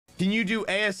Can you do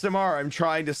ASMR? I'm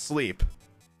trying to sleep.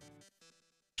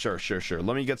 Sure.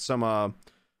 Let me get some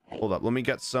hold up. Let me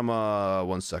get some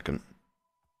 1 second.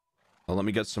 Oh, let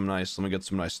me get some nice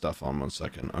stuff on 1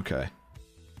 second. Okay.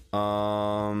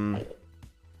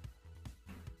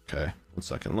 Okay. 1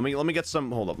 second. Let me get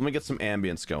some, hold up. Let me get some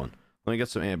ambience going.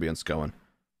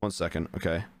 1 second.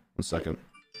 Okay. 1 second.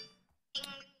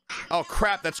 Oh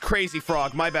crap, that's Crazy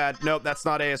Frog. My bad. Nope, that's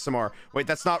not ASMR. Wait,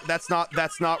 that's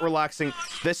not relaxing.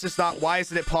 This is not, why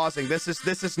isn't it pausing? This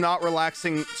is not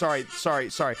relaxing. Sorry.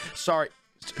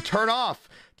 Turn off.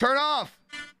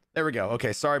 There we go.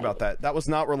 Okay, sorry about that. That was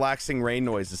not relaxing rain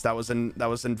noises. That was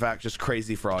in fact just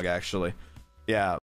Crazy Frog actually. Yeah.